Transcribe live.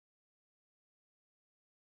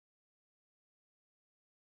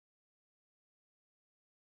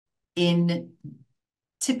In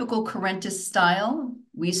typical Corentus style,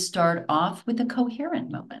 we start off with a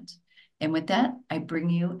coherent moment. And with that, I bring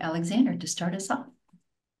you Alexander to start us off.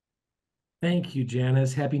 Thank you,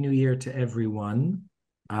 Janice. Happy New Year to everyone.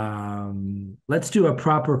 Let's do a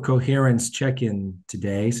proper coherence check-in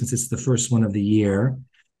today, since it's the first one of the year.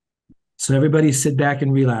 So everybody sit back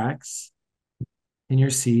and relax in your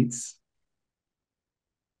seats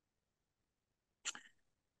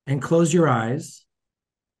and close your eyes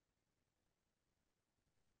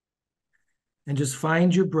and just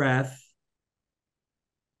find your breath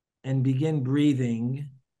and begin breathing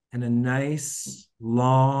in a nice,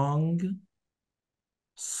 long,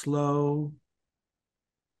 slow,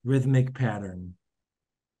 rhythmic pattern.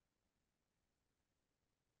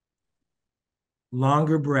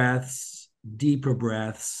 Longer breaths, deeper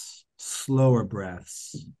breaths, slower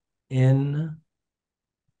breaths. In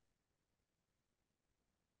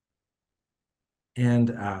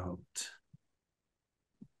and out.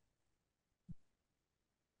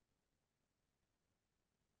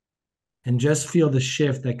 And just feel the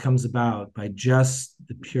shift that comes about by just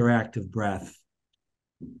the pure act of breath.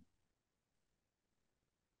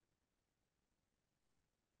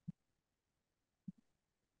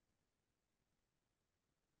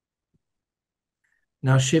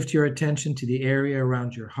 Now shift your attention to the area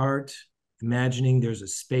around your heart, imagining there's a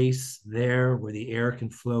space there where the air can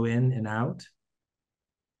flow in and out.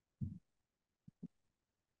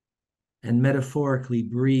 And metaphorically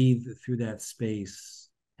breathe through that space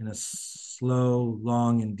in a slow,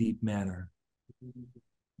 long, and deep manner.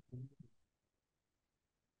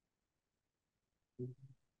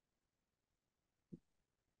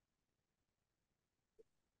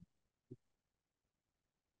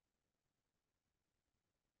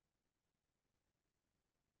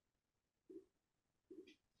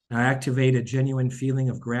 Now activate a genuine feeling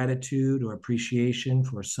of gratitude or appreciation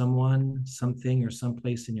for someone, something, or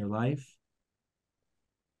someplace in your life.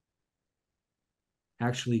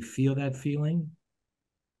 Actually feel that feeling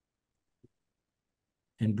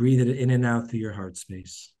and breathe it in and out through your heart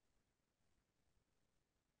space.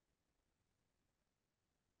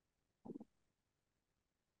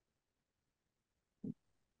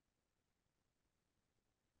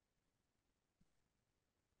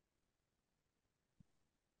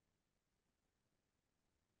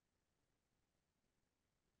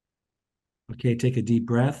 Okay, take a deep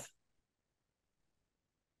breath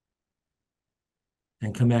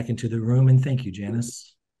and come back into the room. And thank you,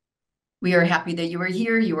 Janice. We are happy that you are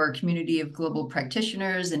here. You are a community of global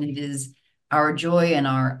practitioners, and it is our joy and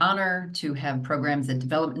our honor to have programs that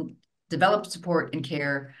develop support and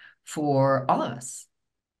care for all of us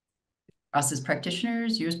as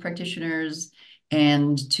practitioners, you as practitioners,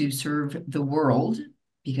 and to serve the world,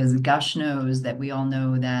 because gosh knows that we all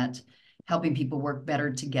know that helping people work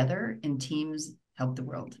better together in teams help the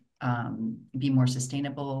world be more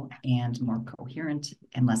sustainable and more coherent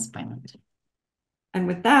and less violent. And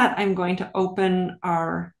with that, I'm going to open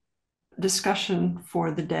our discussion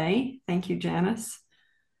for the day. Thank you, Janice.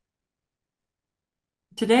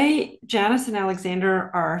 Today, Janice and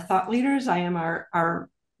Alexander are thought leaders. I am our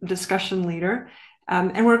discussion leader.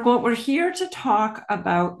 And we're here to talk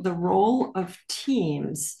about the role of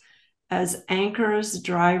teams as anchors,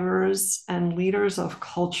 drivers, and leaders of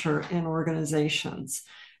culture in organizations.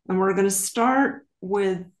 And we're going to start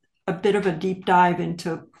with a bit of a deep dive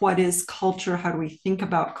into what is culture, how do we think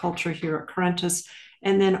about culture here at Corentus,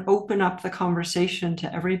 and then open up the conversation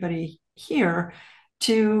to everybody here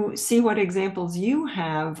to see what examples you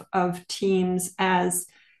have of teams as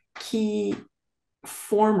key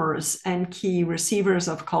formers and key receivers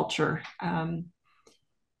of culture.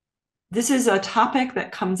 This is a topic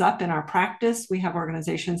that comes up in our practice. We have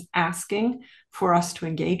organizations asking for us to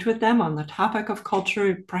engage with them on the topic of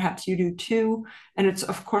culture. Perhaps you do too. And it's,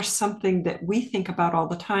 of course, something that we think about all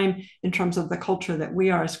the time in terms of the culture that we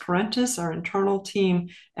are as Corentus, our internal team,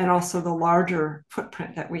 and also the larger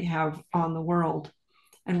footprint that we have on the world.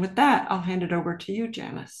 And with that, I'll hand it over to you,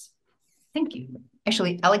 Janice. Thank you.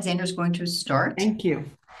 Actually, Alexander is going to start. Thank you.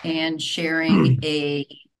 And sharing a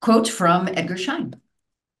quote from Edgar Schein.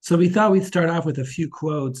 So we thought we'd start off with a few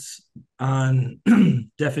quotes on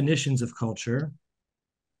definitions of culture.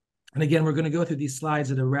 And again, we're going to go through these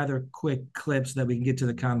slides at a rather quick clip so that we can get to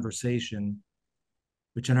the conversation,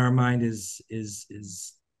 which in our mind is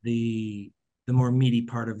the more meaty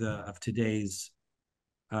part of today's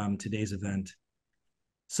event.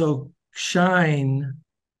 So Schein,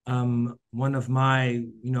 one of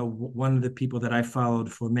the people that I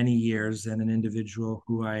followed for many years and an individual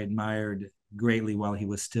who I admired greatly while he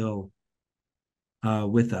was still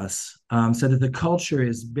with us, said that the culture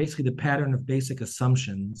is basically the pattern of basic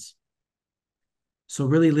assumptions So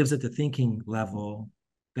really lives at the thinking level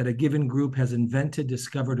that a given group has invented,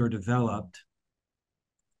 discovered, or developed,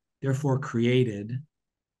 therefore created,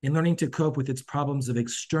 in learning to cope with its problems of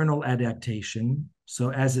external adaptation. So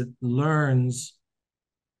as it learns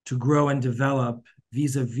to grow and develop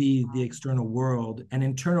vis-a-vis the external world, and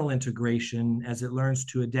internal integration as it learns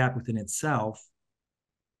to adapt within itself,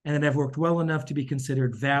 and that have worked well enough to be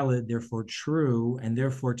considered valid, therefore true, and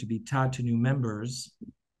therefore to be taught to new members,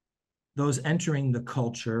 those entering the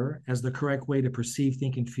culture as the correct way to perceive,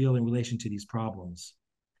 think, and feel in relation to these problems.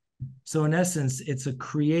 So in essence, it's a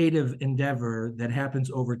creative endeavor that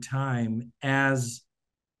happens over time as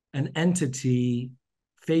an entity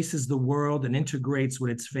faces the world and integrates what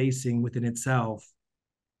it's facing within itself,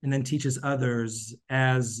 and then teaches others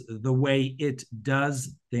as the way it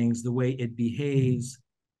does things, the way it behaves,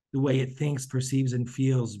 the way it thinks, perceives, and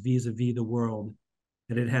feels vis-a-vis the world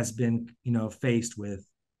that it has been, faced with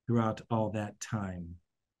throughout all that time.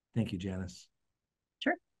 Thank you, Janice.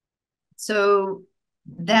 Sure. So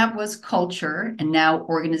that was culture, and now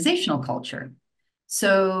organizational culture.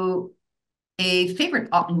 So a new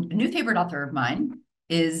favorite author of mine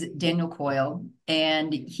is Daniel Coyle,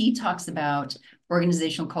 and he talks about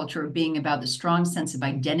organizational culture being about the strong sense of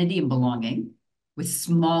identity and belonging with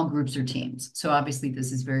small groups or teams. So obviously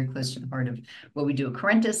this is very close to the heart of what we do at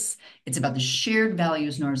Corentus. It's about the shared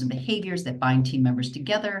values, norms, and behaviors that bind team members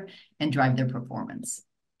together and drive their performance.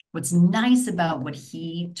 What's nice about what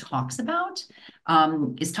he talks about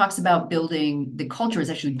talks about building, the culture is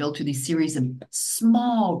actually built through these series of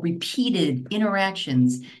small, repeated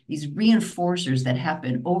interactions, these reinforcers that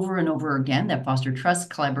happen over and over again that foster trust,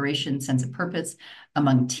 collaboration, sense of purpose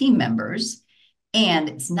among team members. And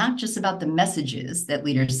it's not just about the messages that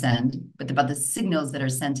leaders send, but about the signals that are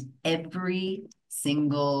sent every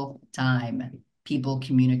single time people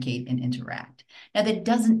communicate and interact. Now, that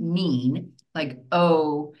doesn't mean like,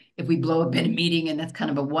 oh, if we blow up in a meeting and that's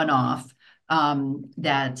kind of a one-off,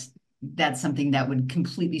 that's something that would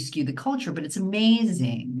completely skew the culture. But it's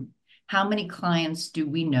amazing how many clients do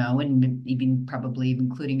we know, and even probably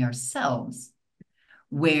including ourselves,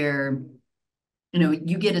 where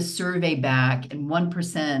you get a survey back and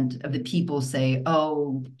 1% of the people say,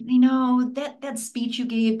 oh, that speech you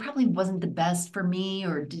gave probably wasn't the best for me,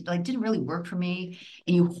 or didn't really work for me.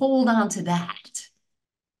 And you hold on to that,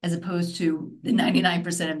 as opposed to the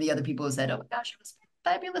 99% of the other people who said, oh my gosh, it was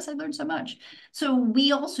fabulous, I learned so much. So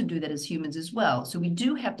we also do that as humans as well. So we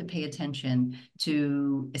do have to pay attention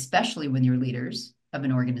to, especially when you're leaders of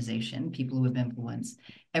an organization, people who have influence,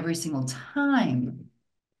 every single time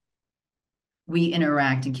we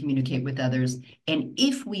interact and communicate with others. And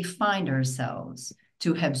if we find ourselves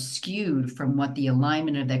to have skewed from what the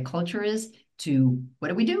alignment of that culture is to,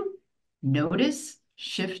 what do? Notice,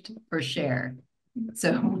 shift, or share.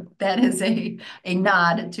 So that is a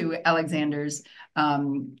nod to Alexander's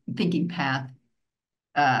Thinking Path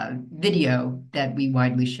video that we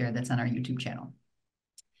widely share that's on our YouTube channel.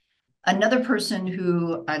 Another person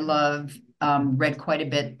who I love, read quite a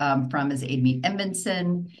bit from is Amy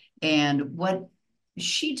Edmondson, and what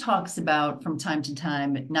she talks about from time to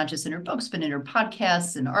time, not just in her books, but in her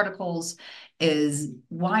podcasts and articles, is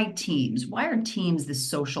why teams? Why are teams this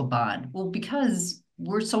social bond? Well, because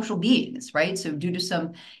we're social beings, right? So due to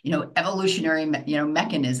some, evolutionary,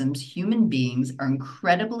 mechanisms, human beings are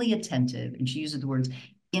incredibly attentive, and she uses the words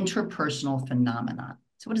interpersonal phenomena.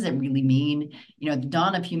 So what does that really mean? At the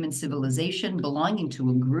dawn of human civilization, belonging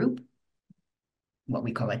to a group, what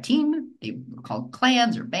we call a team, they were called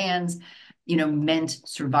clans or bands, meant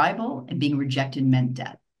survival, and being rejected meant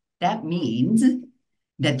death. That means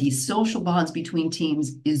that these social bonds between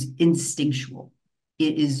teams is instinctual.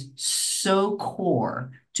 It is so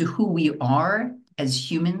core to who we are as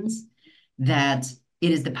humans that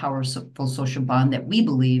it is the powerful social bond that we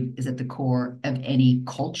believe is at the core of any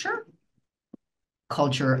culture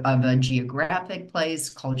of a geographic place,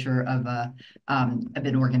 culture of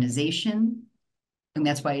an organization. And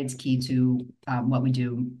that's why it's key to what we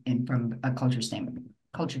do from a culture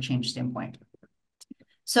change standpoint.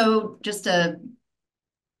 So just to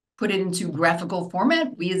put it into graphical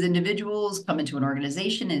format, we as individuals come into an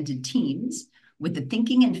organization, into teams, with the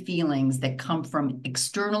thinking and feelings that come from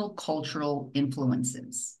external cultural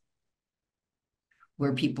influences,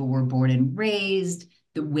 where people were born and raised,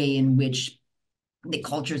 the way in which the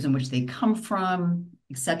cultures in which they come from,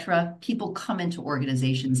 etc. People come into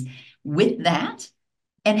organizations with that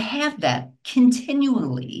and have that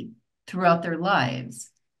continually throughout their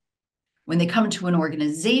lives. When they come to an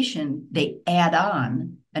organization, they add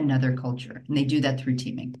on another culture, and they do that through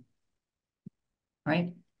teaming,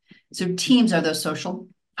 right? So teams are those social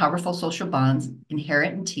powerful social bonds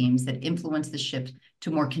inherent in teams that influence the shift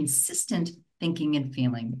to more consistent thinking and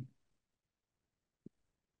feeling.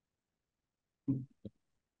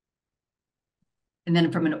 And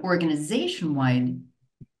then from an organization-wide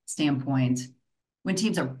standpoint, when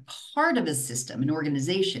teams are part of a system, an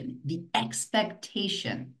organization, the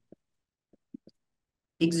expectation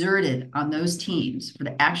exerted on those teams for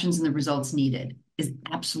the actions and the results needed is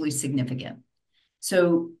absolutely significant.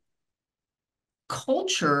 So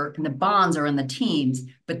culture and the bonds are on the teams,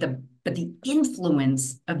 but the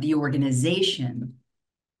influence of the organization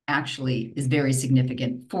actually is very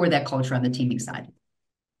significant for that culture on the teaming side,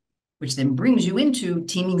 which then brings you into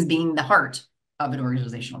teaming being the heart of an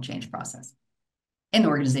organizational change process and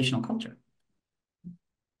organizational culture.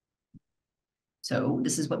 So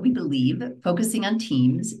this is what we believe. Focusing on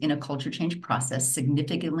teams in a culture change process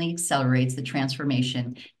significantly accelerates the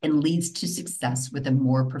transformation and leads to success with a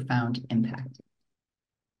more profound impact.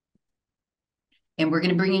 And we're going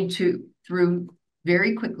to bring you through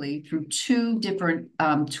very quickly through two different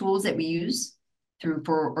tools that we use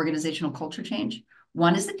for organizational culture change.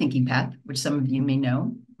 One is the thinking path, which some of you may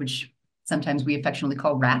know, which sometimes we affectionately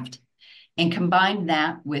call RAFT, and combine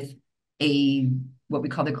that with what we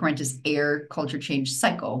call the Corentus AIRR culture change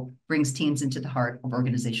cycle, brings teams into the heart of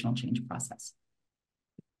organizational change process.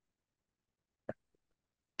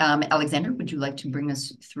 Alexander, would you like to bring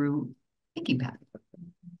us through thinking path?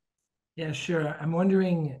 Yeah, sure. I'm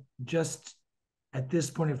wondering just at this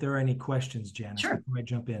point if there are any questions, Janice, Sure. before I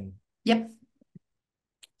jump in. Yep.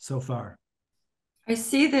 So far. I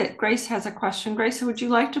see that Grace has a question. Grace, would you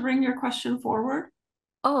like to bring your question forward?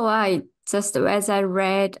 Oh, I just, as I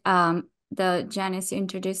read the Janice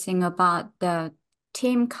introducing about the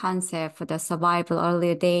team concept for the survival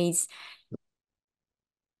earlier days,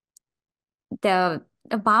 the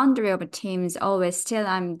boundary of a team is always still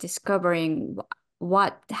I'm discovering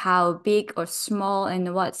how big or small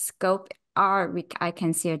and what scope I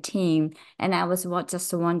can see a team. And I was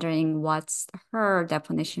just wondering what's her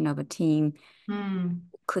definition of a team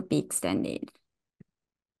could be extended.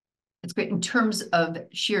 It's great. In terms of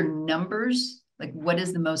sheer numbers, like what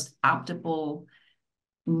is the most optimal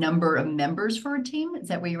number of members for a team? Is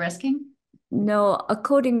that what you're asking? No,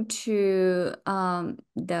 according to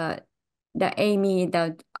the Amy,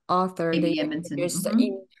 the author, Amy the Edmondson.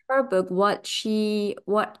 in her book,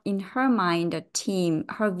 what in her mind a team,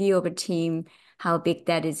 her view of a team, how big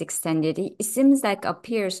that is extended. It seems like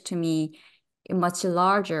appears to me much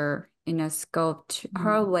larger in a scope to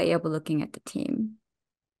her way of looking at the team.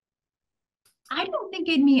 I don't think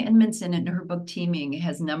Amy Edmondson in her book Teaming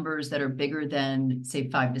has numbers that are bigger than, say,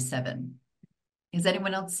 5 to 7. Has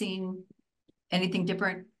anyone else seen anything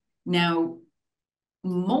different? Now,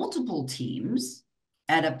 multiple teams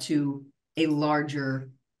add up to a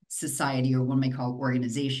larger society, or one may call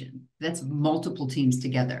organization. That's multiple teams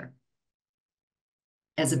together,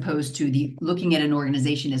 as opposed to looking at an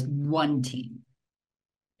organization as one team.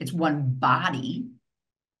 It's one body,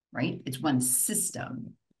 right? It's one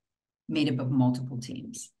system made up of multiple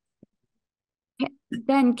teams.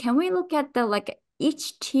 Then can we look at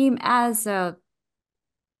each team as a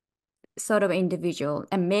sort of individual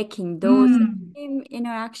and making those team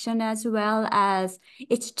interaction as well as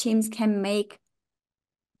each teams can make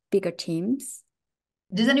bigger teams?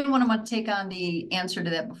 Does anyone want to take on the answer to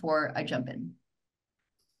that before I jump in?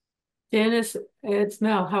 Janice, it's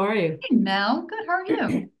Mel. How are you? Hey, Mel. Good. How are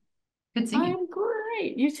you? Good seeing you. I'm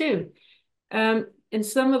great. You too. In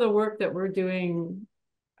some of the work that we're doing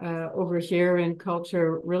over here in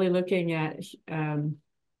culture, really looking at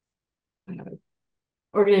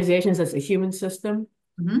organizations as a human system.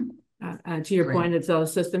 To your point, it's a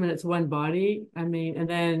system and it's one body. I mean, and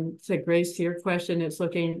then to Grace, to your question, it's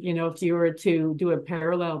looking, if you were to do a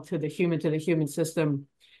parallel to the human system,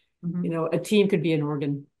 a team could be an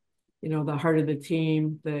organ, the heart of the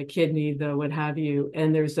team, the kidney, the what have you.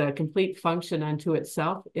 And there's a complete function unto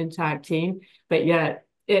itself, intact team, but yet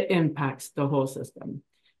it impacts the whole system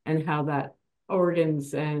and how that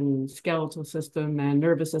organs and skeletal system and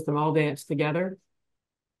nervous system all dance together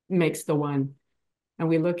makes the one. And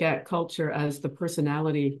we look at culture as the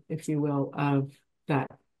personality, if you will, of that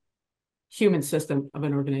human system of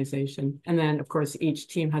an organization. And then, of course, each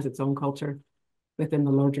team has its own culture within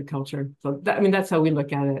the larger culture. So that's how we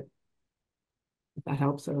look at it. If that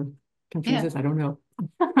helps or confuses, I don't know.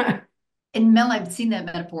 And Mel, I've seen that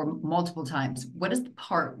metaphor multiple times. What is the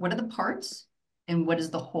part? What are the parts? And what is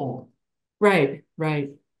the whole? Right.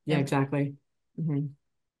 Yeah, exactly.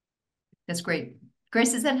 That's great.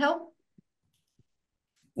 Grace, does that help?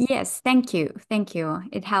 Yes, thank you. Thank you.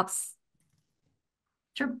 It helps.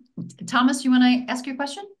 Sure. Thomas, you want to ask your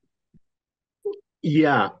question?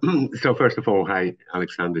 Yeah. So first of all, hi,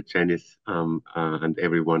 Alexander, Janice, and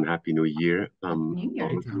everyone. Happy New Year, New Year.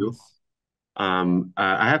 all of you. Thomas.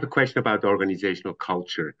 I have a question about organizational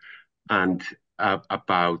culture and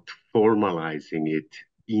about formalizing it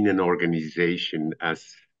in an organization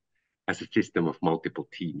as a system of multiple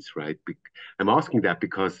teams, right? I'm asking that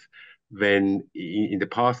because when in the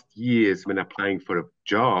past years, when applying for a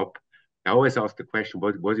job, I always ask the question,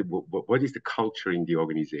 what is the culture in the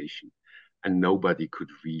organization? And nobody could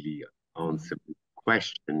really answer the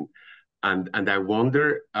question. And I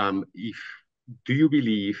wonder if do you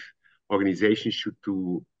believe organizations should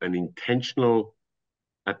do an intentional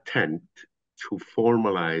attempt to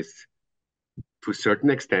formalize to a certain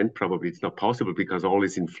extent? Probably it's not possible because all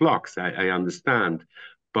is in flux. I understand,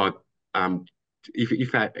 but um,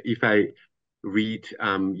 if I read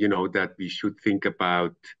that we should think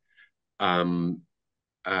about um,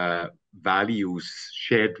 values,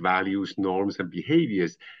 shared values, norms, and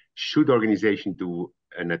behaviors, should organization do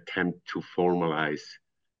an attempt to formalize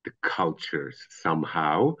the cultures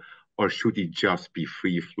somehow, or should it just be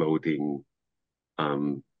free floating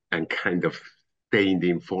and kind of stay in the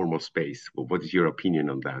informal space? What is your opinion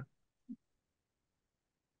on that?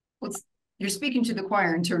 Well, you're speaking to the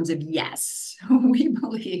choir in terms of yes, we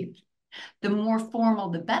believe the more formal,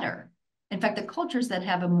 the better. In fact, the cultures that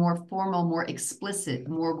have a more formal, more explicit,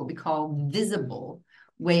 more what we call visible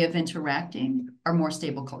way of interacting are more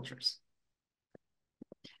stable cultures.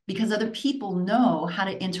 Because other people know how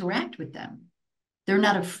to interact with them. They're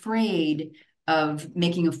not afraid of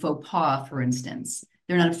making a faux pas, for instance.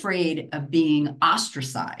 They're not afraid of being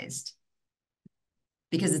ostracized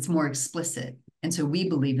because it's more explicit. And so we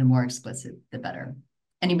believe the more explicit, the better.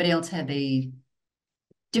 Anybody else have a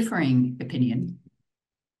differing opinion?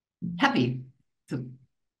 Happy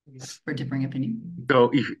for differing opinion.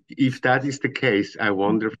 So if that is the case, I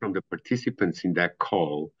wonder from the participants in that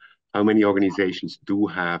call, how many organizations do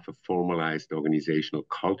have a formalized organizational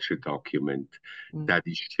culture document that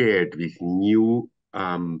is shared with new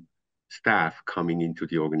staff coming into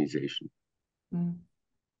the organization?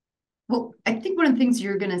 Well, I think one of the things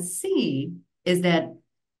you're going to see is that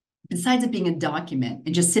besides it being a document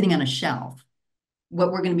and just sitting on a shelf,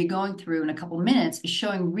 what we're going to be going through in a couple of minutes is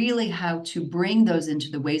showing really how to bring those into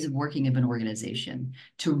the ways of working of an organization,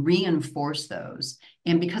 to reinforce those.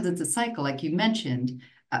 And because it's a cycle, like you mentioned,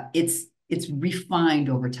 it's refined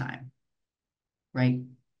over time, right?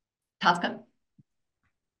 Tosca?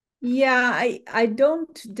 Yeah, I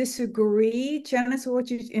don't disagree, Janice,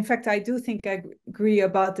 in fact, I do think I agree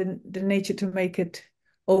about the nature to make it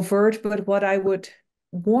overt, but what I would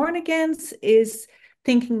warn against is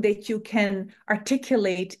thinking that you can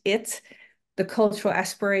articulate the cultural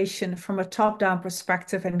aspiration from a top-down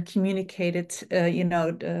perspective and communicate it,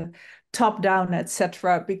 the top-down,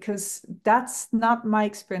 etc., because that's not my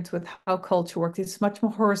experience with how culture works. It's much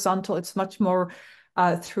more horizontal. It's much more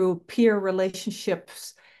through peer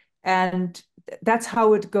relationships. And that's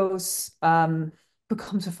how it goes,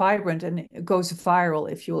 becomes vibrant and it goes viral,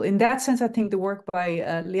 if you will. In that sense, I think the work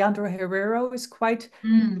by Leandro Herrero is quite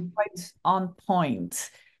on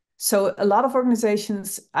point. So a lot of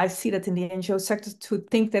organizations, I see that in the NGO sector, to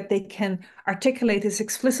think that they can articulate this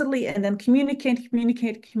explicitly and then communicate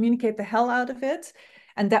the hell out of it,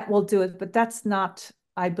 and that will do it. But that's not,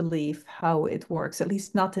 I believe, how it works, at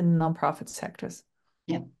least not in nonprofit sectors.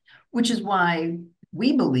 Yeah, which is why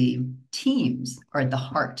we believe teams are at the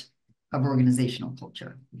heart of organizational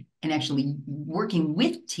culture, and actually working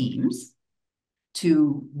with teams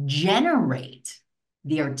to generate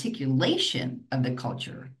the articulation of the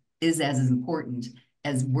culture is as important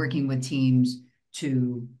as working with teams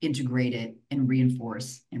to integrate it and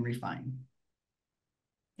reinforce and refine.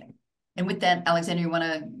 Yeah. And with that, Alexander, you want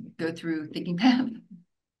to go through Thinking Path?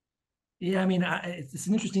 Yeah, I mean, it's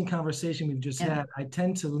an interesting conversation we've just had. I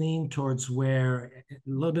tend to lean towards where a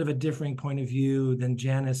little bit of a differing point of view than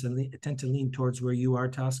Janice, and I tend to lean towards where you are,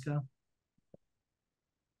 Tosca.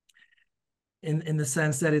 In the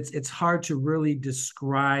sense that it's hard to really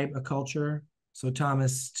describe a culture. So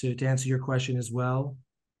Thomas, to answer your question as well,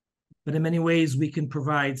 but in many ways we can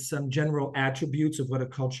provide some general attributes of what a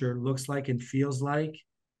culture looks like and feels like.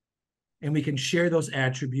 And we can share those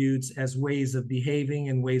attributes as ways of behaving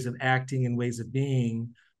and ways of acting and ways of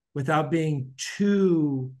being without being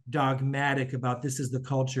too dogmatic about this is the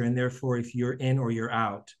culture and therefore if you're in or you're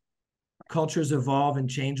out. Cultures evolve and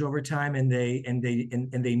change over time and they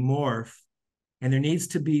morph. And there needs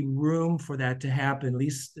to be room for that to happen. At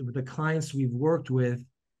least with the clients we've worked with,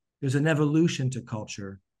 there's an evolution to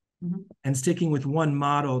culture. And sticking with one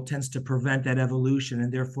model tends to prevent that evolution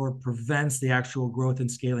and therefore prevents the actual growth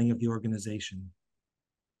and scaling of the organization.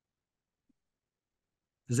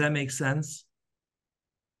 Does that make sense?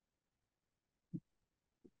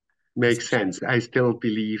 Makes sense. I still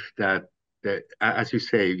believe that, as you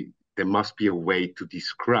say, there must be a way to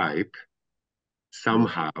describe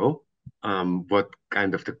somehow what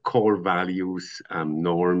kind of the core values,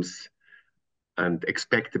 norms, and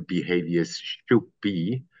expected behaviors should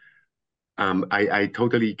be. I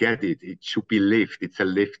totally get it. It should be lived. It's a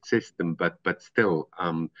lived system, but still,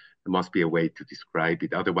 there must be a way to describe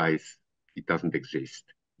it. Otherwise, it doesn't exist.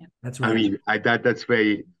 Yeah, that's right. I mean, that's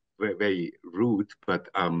very, very, very rude, but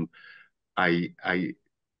I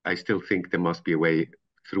still think there must be a way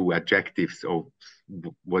through adjectives or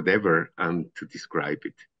whatever to describe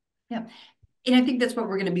it. Yeah, and I think that's what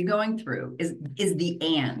we're going to be going through is the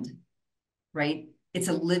and, right? It's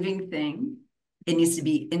a living thing. It needs to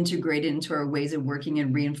be integrated into our ways of working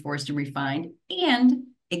and reinforced and refined, and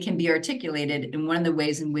it can be articulated. And one of the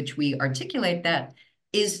ways in which we articulate that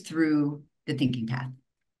is through the thinking path.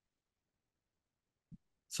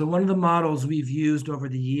 So one of the models we've used over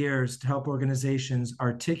the years to help organizations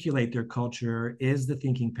articulate their culture is the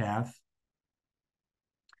thinking path.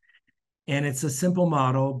 And it's a simple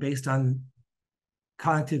model based on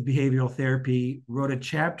cognitive behavioral therapy. Wrote a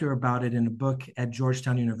chapter about it in a book at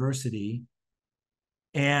Georgetown University.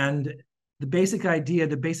 And the basic idea,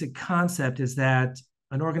 the basic concept is that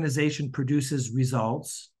an organization produces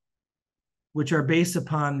results, which are based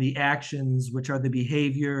upon the actions, which are the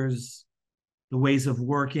behaviors, the ways of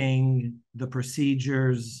working, the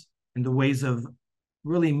procedures, and the ways of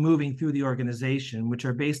really moving through the organization, which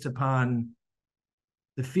are based upon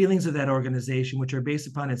the feelings of that organization, which are based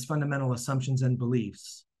upon its fundamental assumptions and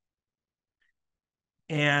beliefs.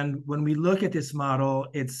 And when we look at this model,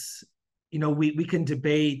 it's, we can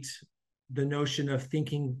debate the notion of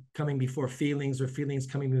thinking coming before feelings or feelings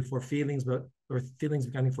coming before feelings, or feelings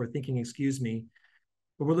coming before thinking, excuse me.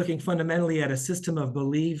 But we're looking fundamentally at a system of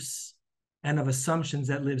beliefs and of assumptions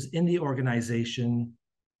that lives in the organization,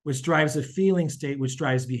 which drives a feeling state, which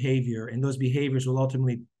drives behavior, and those behaviors will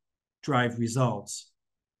ultimately drive results.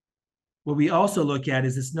 What we also look at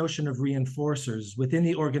is this notion of reinforcers. Within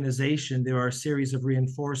the organization, there are a series of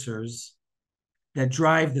reinforcers that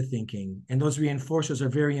drive the thinking, and those reinforcers are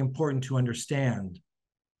very important to understand.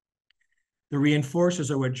 The reinforcers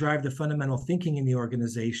are what drive the fundamental thinking in the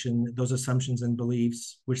organization, those assumptions and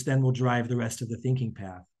beliefs, which then will drive the rest of the thinking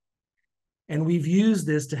path. And we've used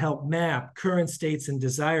this to help map current states and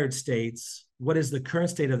desired states. What is the current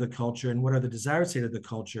state of the culture and what are the desired state of the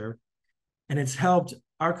culture? And it's helped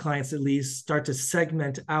our clients at least start to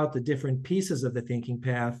segment out the different pieces of the thinking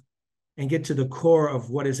path and get to the core of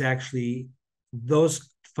what is actually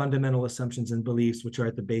those fundamental assumptions and beliefs which are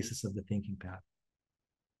at the basis of the thinking path.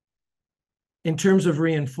 In terms of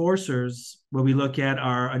reinforcers, what we look at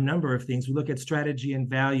are a number of things. We look at strategy and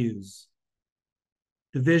values,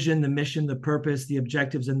 the vision, the mission, the purpose, the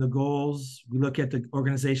objectives, and the goals. We look at the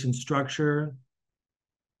organization structure,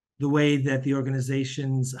 the way that the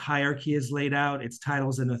organization's hierarchy is laid out, its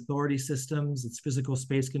titles and authority systems, its physical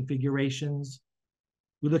space configurations.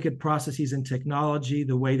 We look at processes and technology,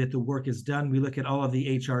 the way that the work is done. We look at all of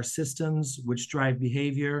the HR systems which drive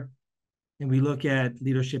behavior. And we look at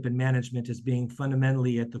leadership and management as being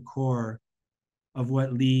fundamentally at the core of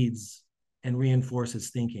what leads and reinforces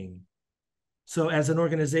thinking. So as an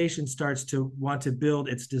organization starts to want to build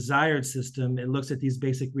its desired system, it looks at these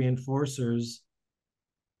basic reinforcers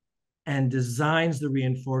and designs the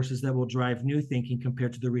reinforcers that will drive new thinking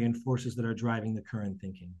compared to the reinforcers that are driving the current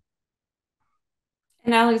thinking.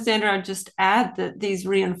 And Alexander, I'd just add that these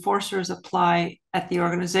reinforcers apply at the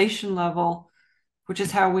organization level, which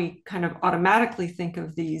is how we kind of automatically think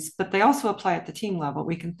of these, but they also apply at the team level.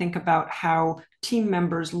 We can think about how team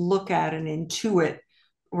members look at and intuit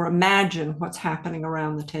or imagine what's happening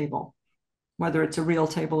around the table, whether it's a real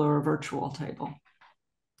table or a virtual table.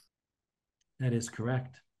 That is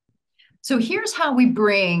correct. So here's how we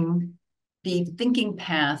bring the thinking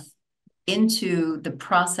path into the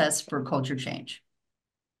process for culture change.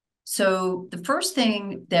 So the first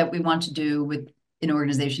thing that we want to do with an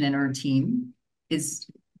organization and our team is,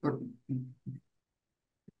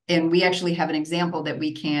 and we actually have an example that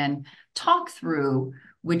we can talk through,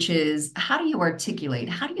 which is how do you articulate,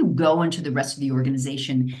 how do you go into the rest of the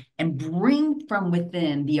organization and bring from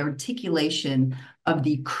within the articulation of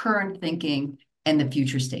the current thinking and the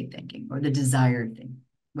future state thinking or the desired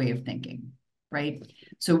way of thinking, right?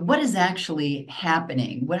 So what is actually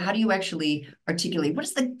happening? How do you actually articulate? What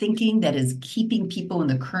is the thinking that is keeping people in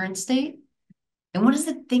the current state? And what is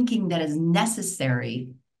the thinking that is necessary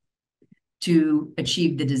to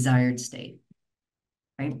achieve the desired state,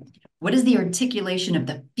 right? What is the articulation of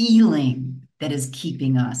the feeling that is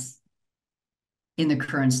keeping us in the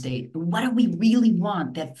current state? What do we really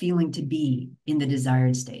want that feeling to be in the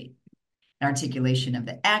desired state? An articulation of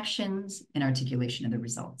the actions and articulation of the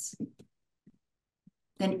results.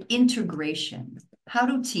 Then integration. How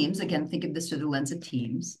do teams, again, think of this through the lens of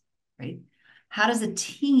teams, right? How does a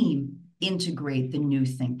team integrate the new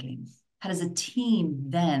thinking? How does a team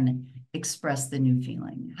then express the new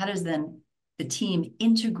feeling? How does then the team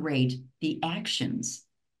integrate the actions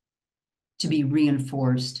to be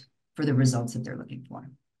reinforced for the results that they're looking for?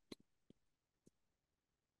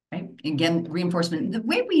 Right? Again, reinforcement. The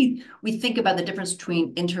way we think about the difference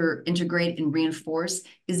between integrate and reinforce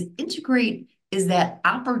is integrate is that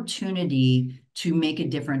opportunity to make a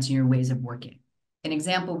difference in your ways of working. An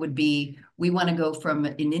example would be, we want to go from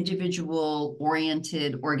an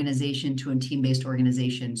individual-oriented organization to a team-based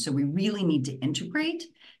organization. So we really need to integrate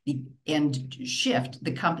and shift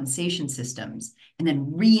the compensation systems and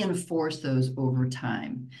then reinforce those over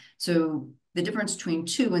time. So the difference between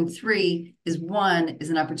 2 and 3 is 1 is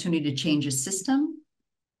an opportunity to change a system.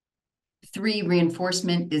 3,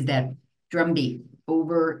 reinforcement, is that drumbeat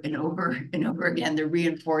over and over and over again, the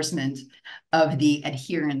reinforcement of the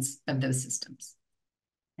adherence of those systems.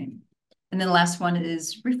 Right? And then the last one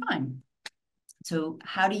is refine. So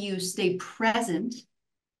how do you stay present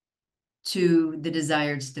to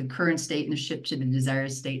the current state and the shift to the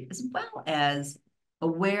desired state, as well as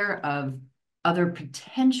aware of other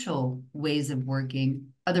potential ways of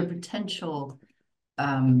working, other potential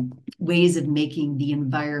ways of making the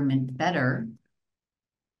environment better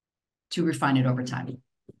to refine it over time,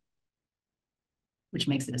 which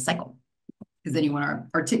makes it a cycle. Because then you want to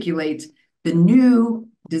articulate the new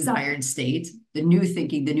desired state, the new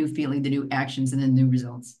thinking, the new feeling, the new actions, and the new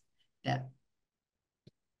results that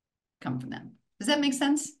come from that. Does that make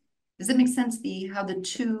sense? Does that make sense, how the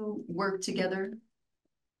two work together?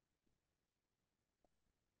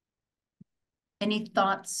 Any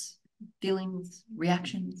thoughts, feelings,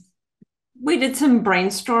 reactions? We did some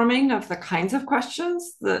brainstorming of the kinds of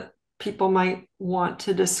questions that people might want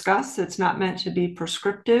to discuss. It's not meant to be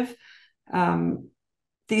prescriptive.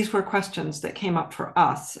 These were questions that came up for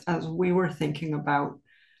us as we were thinking about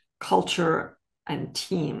culture and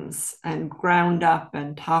teams and ground up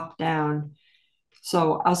and top down.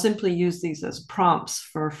 So I'll simply use these as prompts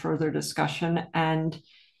for further discussion. And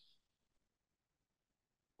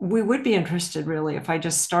we would be interested, really, if I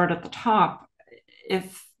just start at the top,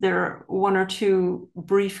 if there are 1 or 2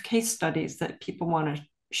 brief case studies that people want to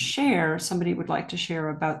share, somebody would like to share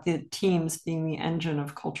about the teams being the engine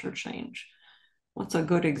of culture change. What's a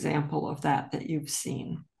good example of that you've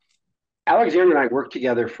seen? Alexander and I worked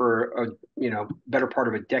together for a better part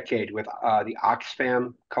of a decade with the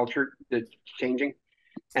Oxfam culture that's changing.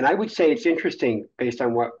 And I would say it's interesting, based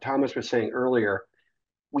on what Thomas was saying earlier,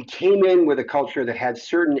 we came in with a culture that had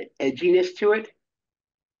certain edginess to it.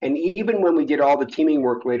 And even when we did all the teaming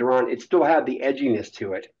work later on, it still had the edginess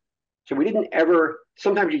to it. So we didn't ever,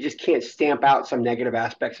 sometimes you just can't stamp out some negative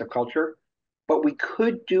aspects of culture, but we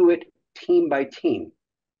could do it team by team.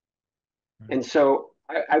 And so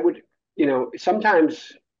I would,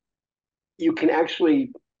 sometimes you can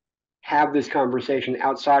actually have this conversation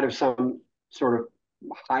outside of some sort of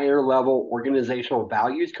higher level organizational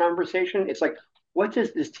values conversation. It's like, what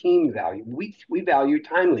does this team value? We value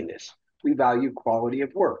timeliness. We value quality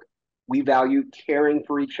of work. We value caring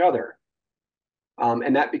for each other.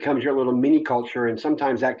 And that becomes your little mini culture. And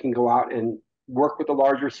sometimes that can go out and work with the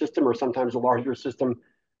larger system, or sometimes the larger system,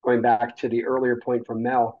 going back to the earlier point from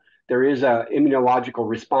Mel, there is a immunological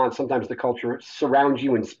response. Sometimes the culture surrounds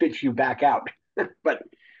you and spits you back out. But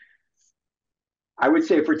I would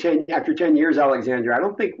say after 10 years, Alexander, I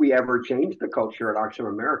don't think we ever changed the culture at Oxfam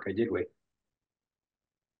America, did we?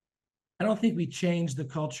 I don't think we changed the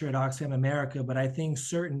culture at Oxfam America, but I think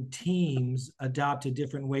certain teams adopted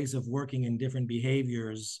different ways of working and different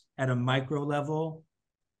behaviors at a micro level,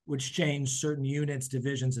 which changed certain units,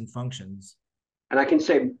 divisions, and functions. And I can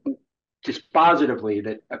say just positively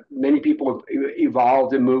that many people have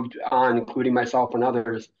evolved and moved on, including myself and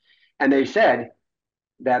others. And they said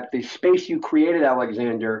that the space you created,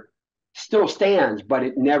 Alexander, still stands, but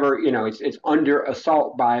it never, it's under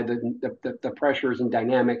assault by the pressures and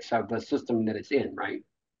dynamics of the system that it's in, right?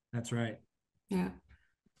 That's right. Yeah.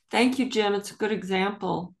 Thank you, Jim. It's a good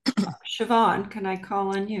example. Siobhan, can I call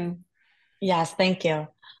on you? Yes, thank you.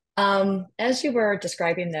 As you were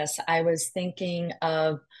describing this, I was thinking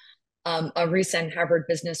of a recent Harvard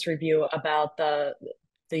Business Review about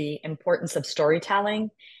the importance of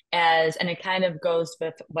storytelling, and it kind of goes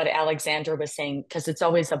with what Alexander was saying, because it's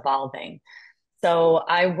always evolving. So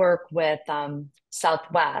I work with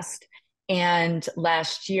Southwest, and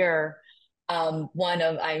last year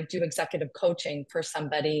I do executive coaching for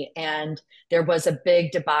somebody, and there was a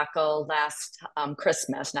big debacle last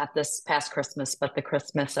Christmas, not this past Christmas, but the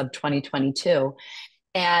Christmas of 2022.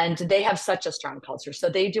 And they have such a strong culture. So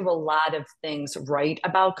they do a lot of things right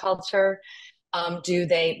about culture. Do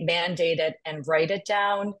they mandate it and write it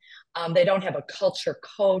down? They don't have a culture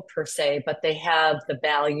code per se, but they have the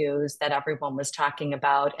values that everyone was talking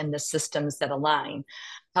about and the systems that align.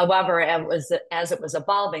 However, as it was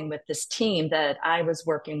evolving with this team that I was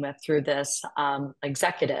working with through this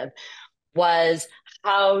executive, was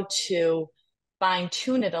how to fine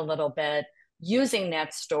tune it a little bit using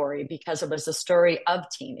that story, because it was a story of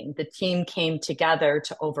teaming. The team came together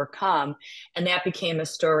to overcome, and that became a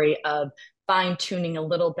story of fine tuning a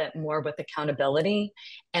little bit more with accountability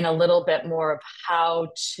and a little bit more of how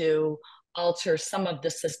to alter some of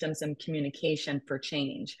the systems and communication for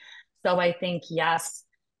change. So I think, yes,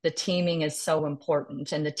 the teaming is so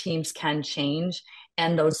important, and the teams can change.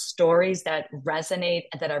 And those stories that resonate,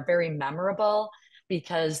 that are very memorable,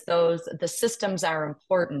 because the systems are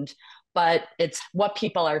important, but it's what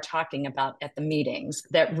people are talking about at the meetings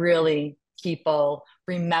that really people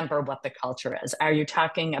remember what the culture is. Are you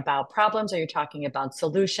talking about problems? Are you talking about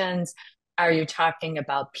solutions? Are you talking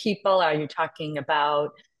about people? Are you talking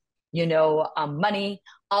about, money?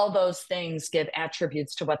 All those things give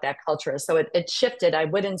attributes to what that culture is. So it shifted. I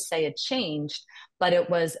wouldn't say it changed, but it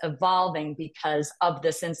was evolving because of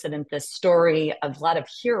this incident, this story of a lot of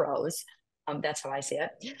heroes. That's how I see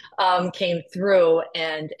it, came through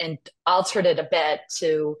and altered it a bit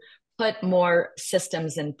to put more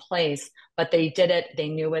systems in place, but they did it, they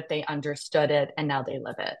knew it, they understood it, and now they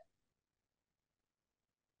live it.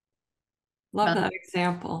 Love that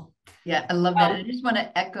example. Yeah, I love that. I just want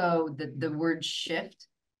to echo the word shift.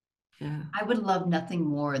 Yeah. I would love nothing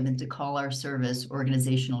more than to call our service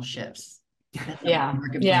organizational shifts. Yeah,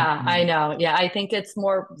 I know. Yeah, I think it's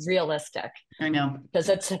more realistic. I know. Because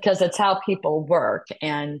it's how people work,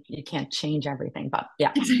 and you can't change everything. But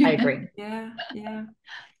yeah, I agree. Yeah.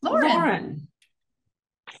 Lauren.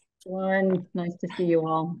 Nice to see you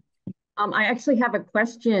all. I actually have a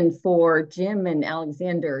question for Jim and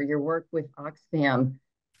Alexander, your work with Oxfam.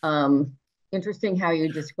 Interesting how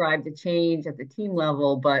you described the change at the team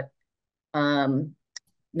level, but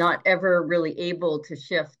not ever really able to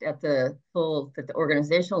shift at the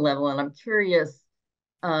organizational level. And I'm curious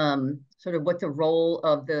sort of what the role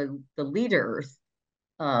of the leaders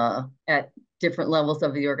at different levels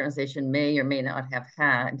of the organization may or may not have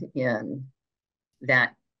had in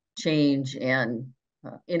that change and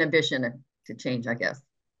inhibition to change, I guess.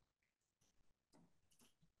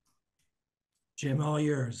 Jim, all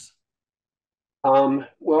yours.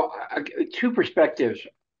 Well, two perspectives.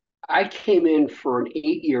 I came in for an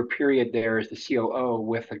 8-year period there as the COO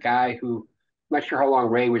with a guy who, I'm not sure how long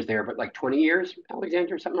Ray was there, but like 20 years,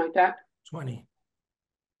 Alexander, something like that. 20.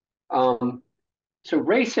 So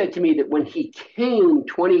Ray said to me that when he came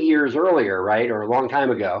 20 years earlier, right, or a long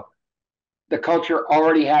time ago, the culture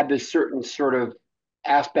already had this certain sort of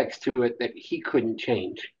aspects to it that he couldn't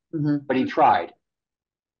change, but he tried.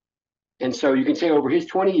 And so you can say over his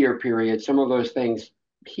 20-year period, some of those things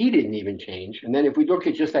he didn't even change. And then if we look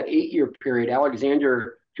at just that 8-year period,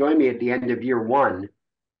 Alexander joined me at the end of year 1.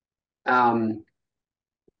 I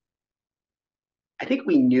think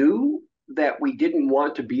we knew that we didn't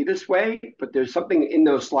want to be this way, but there's something in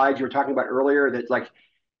those slides you were talking about earlier that's like,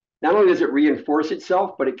 not only does it reinforce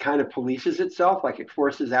itself, but it kind of polices itself, like it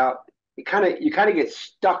forces out, you kind of get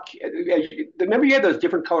stuck. Remember you had those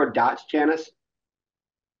different colored dots, Janice?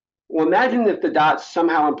 Well, imagine if the dots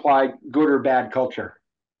somehow implied good or bad culture.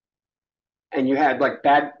 And you had like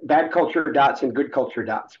bad culture dots and good culture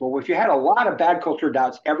dots. Well, if you had a lot of bad culture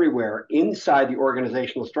dots everywhere inside the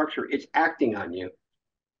organizational structure, it's acting on you.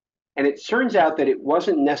 And it turns out that it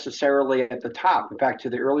wasn't necessarily at the top. In fact, to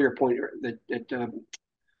the earlier point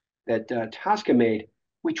that Tosca made,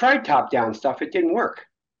 we tried top-down stuff. It didn't work.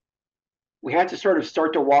 We had to sort of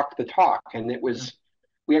start to walk the talk. And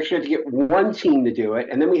we actually had to get one team to do it.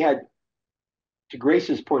 And then we had, to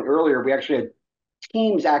Grace's point earlier, we actually had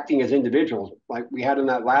teams acting as individuals. Like we had in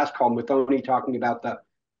that last call, Mathoni talking about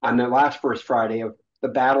on the last First Friday of the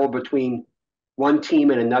battle between one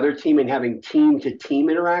team and another team and having team-to-team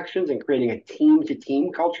interactions and creating a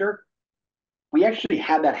team-to-team culture. We actually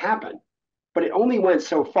had that happen, but it only went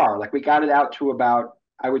so far. Like we got it out to about,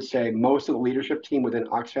 I would say, most of the leadership team within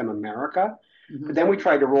Oxfam America. But then we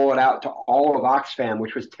tried to roll it out to all of Oxfam,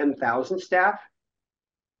 which was 10,000 staff.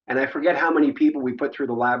 And I forget how many people we put through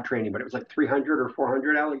the lab training, but it was like 300 or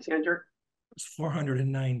 400, Alexander? It was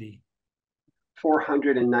 490.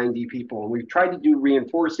 490 people. And we tried to do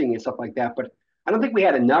reinforcing and stuff like that, but I don't think we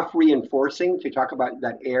had enough reinforcing to talk about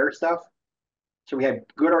that AIR stuff. So we had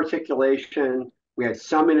good articulation, we had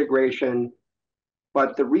some integration,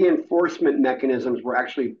 but the reinforcement mechanisms were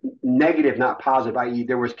actually negative, not positive, i.e.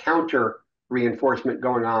 there was counter reinforcement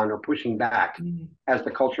going on or pushing back as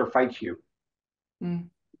the culture fights you.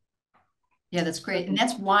 Yeah, that's great. And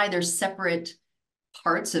that's why there's separate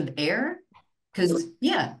parts of AIR, because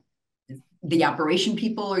yeah, the operation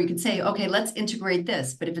people, or you could say, okay, let's integrate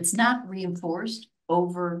this. But if it's not reinforced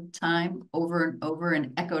over time, over and over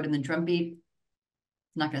and echoed in the drumbeat,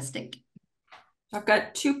 it's not going to stick. I've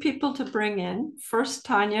got two people to bring in. First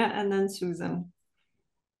Tanya and then Susan.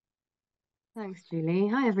 Thanks, Julie.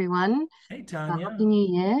 Hi, everyone. Hey, Tanya. Happy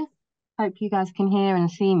New Year. Hope you guys can hear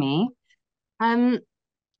and see me.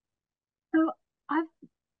 So I've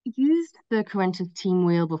used the Corentus team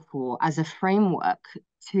wheel before as a framework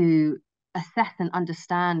to assess and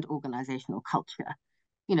understand organizational culture,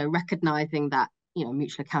 recognizing that,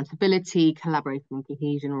 mutual accountability, collaboration and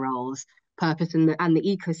cohesion roles, purpose and the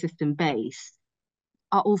ecosystem base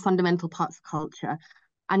are all fundamental parts of culture.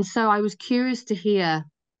 And so I was curious to hear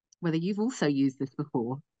whether you've also used this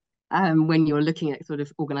before when you're looking at sort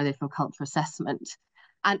of organizational culture assessment,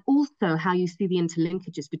 and also how you see the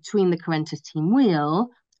interlinkages between the Corentus team wheel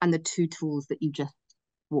and the two tools that you just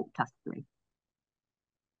walked us through.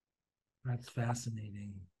 That's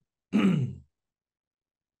fascinating.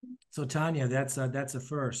 So Tanya, that's a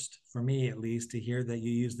first for me, at least, to hear that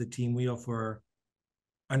you use the team wheel for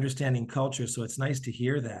understanding culture. So it's nice to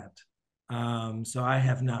hear that. So I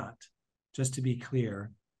have not, just to be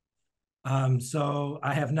clear. So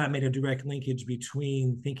I have not made a direct linkage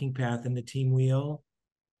between Thinking Path and the team wheel.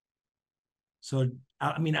 So,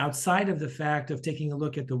 I mean, outside of the fact of taking a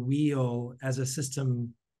look at the wheel as a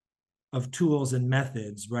system of tools and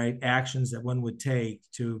methods, right? Actions that one would take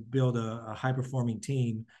to build a high-performing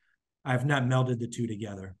team, I've not melded the two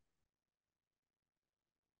together.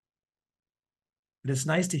 But it's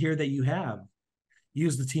nice to hear that you have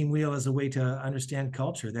used the team wheel as a way to understand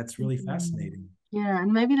culture. That's really fascinating. Yeah,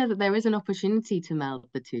 and maybe there is an opportunity to meld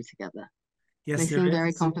the two together. Yes, they seem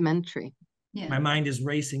very complementary. Yeah. My mind is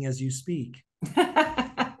racing as you speak. And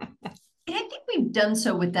I think we've done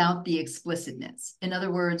so without the explicitness. In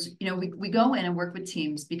other words, we go in and work with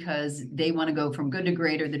teams because they want to go from good to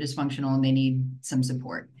great or they're dysfunctional and they need some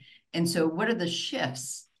support. And so what are the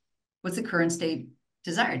shifts? What's the current state,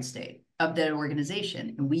 desired state of that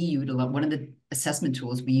organization? And we utilize, one of the assessment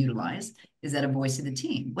tools we utilize is that a voice of the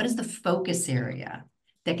team. What is the focus area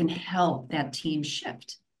that can help that team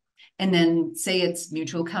shift? And then say it's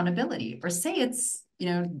mutual accountability, or say it's,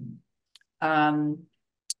 a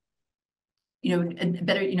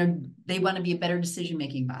better, they want to be a better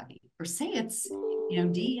decision-making body, or say it's,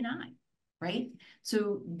 D&I, right?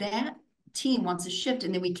 So that team wants to shift,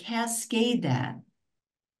 and then we cascade that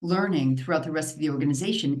learning throughout the rest of the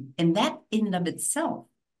organization. And that in and of itself,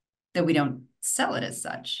 that we don't sell it as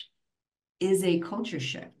such, is a culture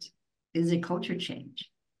shift, is a culture change.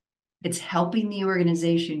 It's helping the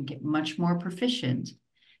organization get much more proficient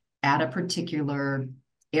at a particular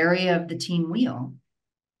area of the team wheel,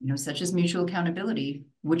 such as mutual accountability,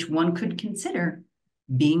 which one could consider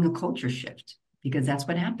being a culture shift, because that's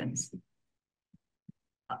what happens.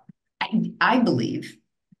 I believe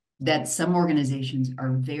that some organizations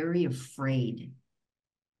are very afraid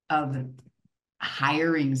of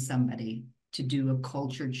hiring somebody to do a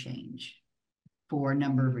culture change for a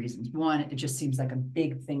number of reasons. One, it just seems like a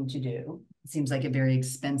big thing to do. It seems like a very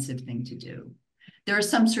expensive thing to do. There are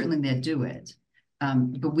some certainly that do it,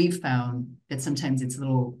 but we've found that sometimes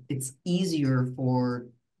it's easier for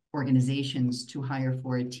organizations to hire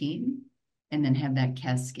for a team and then have that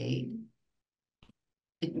cascade.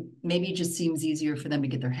 Maybe it just seems easier for them to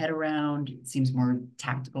get their head around. It seems more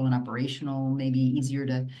tactical and operational, maybe easier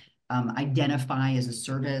to identify as a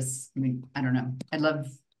service. I mean, I don't know. I'd love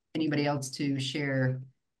anybody else to share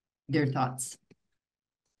their thoughts.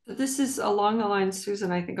 This is along the lines,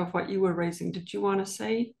 Susan, I think, of what you were raising. Did you want to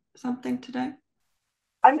say something today?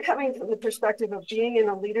 I'm coming from the perspective of being in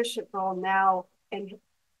a leadership role now and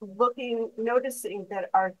noticing that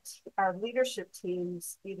our leadership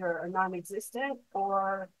teams either are non-existent,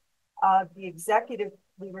 or the executive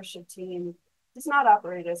leadership team does not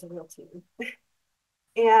operate as a real team.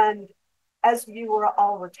 And as you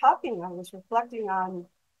all were talking, I was reflecting on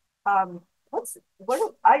I'm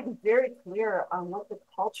very clear on what the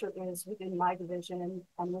culture is within my division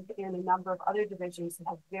and within a number of other divisions that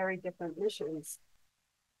have very different missions.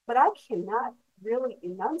 But I cannot really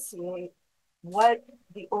enunciate what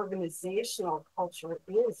the organizational culture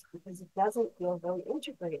is, because it doesn't feel very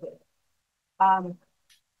integrated. And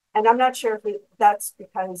I'm not sure if that's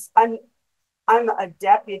because I'm a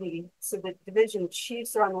deputy, so the division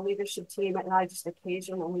chiefs are on the leadership team, and I just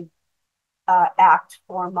occasionally act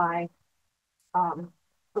for my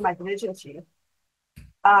division chief.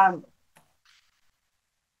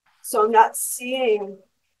 So I'm not seeing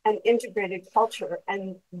an integrated culture,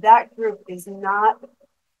 and that group is not,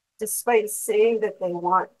 despite saying that they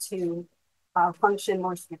want to function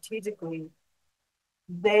more strategically,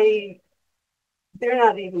 they're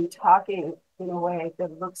not even talking in a way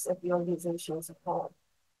that looks at the organization as a whole.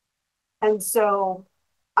 And so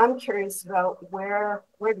I'm curious about where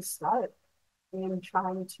to start in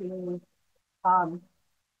trying to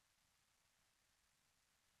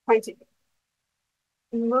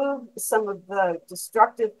move some of the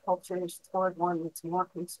destructive cultures toward one that's more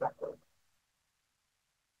constructive.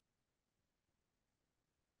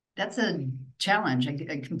 That's a challenge.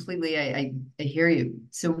 I completely, I hear you.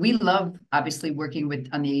 So we love obviously working with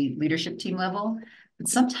on the leadership team level, but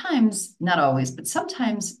sometimes, not always, but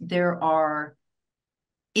sometimes there are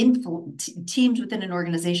teams within an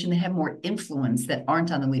organization that have more influence that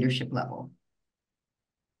aren't on the leadership level.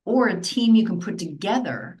 Or a team you can put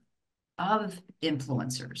together of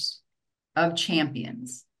influencers, of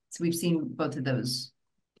champions. So we've seen both of those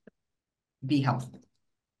be helpful.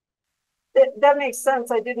 That makes sense.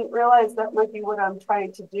 I didn't realize that might be what I'm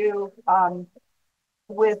trying to do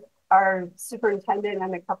with our superintendent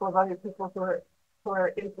and a couple of other people who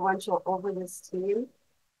are influential over this team.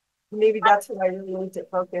 Maybe that's what I really need to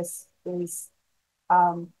focus is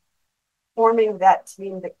forming that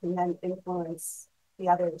team that can then influence the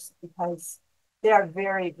others, because they are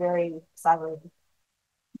very, very siloed.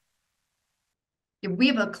 We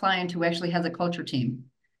have a client who actually has a culture team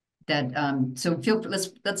that so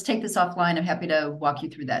let's take this offline. I'm happy to walk you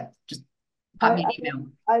through that. Just pop me an email.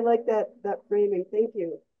 I like that framing. Thank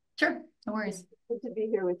you. Sure, no worries. Good to be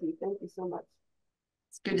here with you. Thank you so much.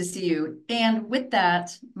 It's good to see you. And with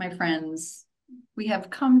that, my friends, we have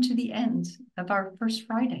come to the end of our first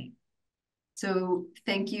Friday. So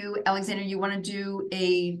thank you. Alexander, you want to do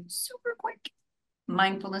a super quick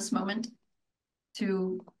mindfulness moment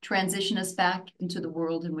to transition us back into the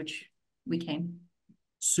world in which we came?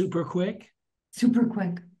 Super quick? Super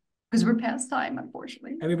quick, because we're past time,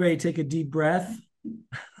 unfortunately. Everybody take a deep breath.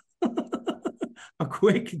 A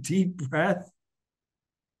quick, deep breath.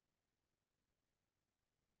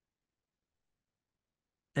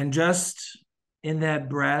 And just in that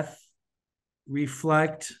breath,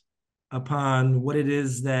 reflect upon what it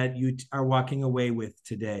is that you are walking away with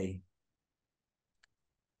today.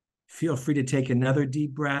 Feel free to take another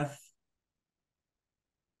deep breath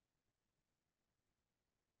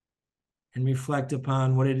and reflect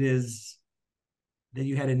upon what it is that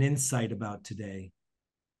you had an insight about today.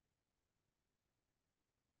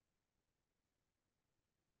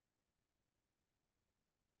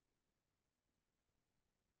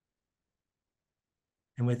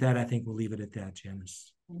 And with that, I think we'll leave it at that,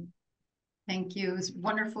 Janice. Thank you. It's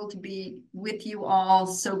wonderful to be with you all.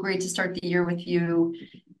 So great to start the year with you.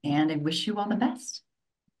 And I wish you all the best.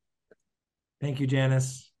 Thank you,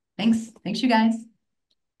 Janice. Thanks. Thanks, you guys.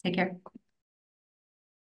 Take care.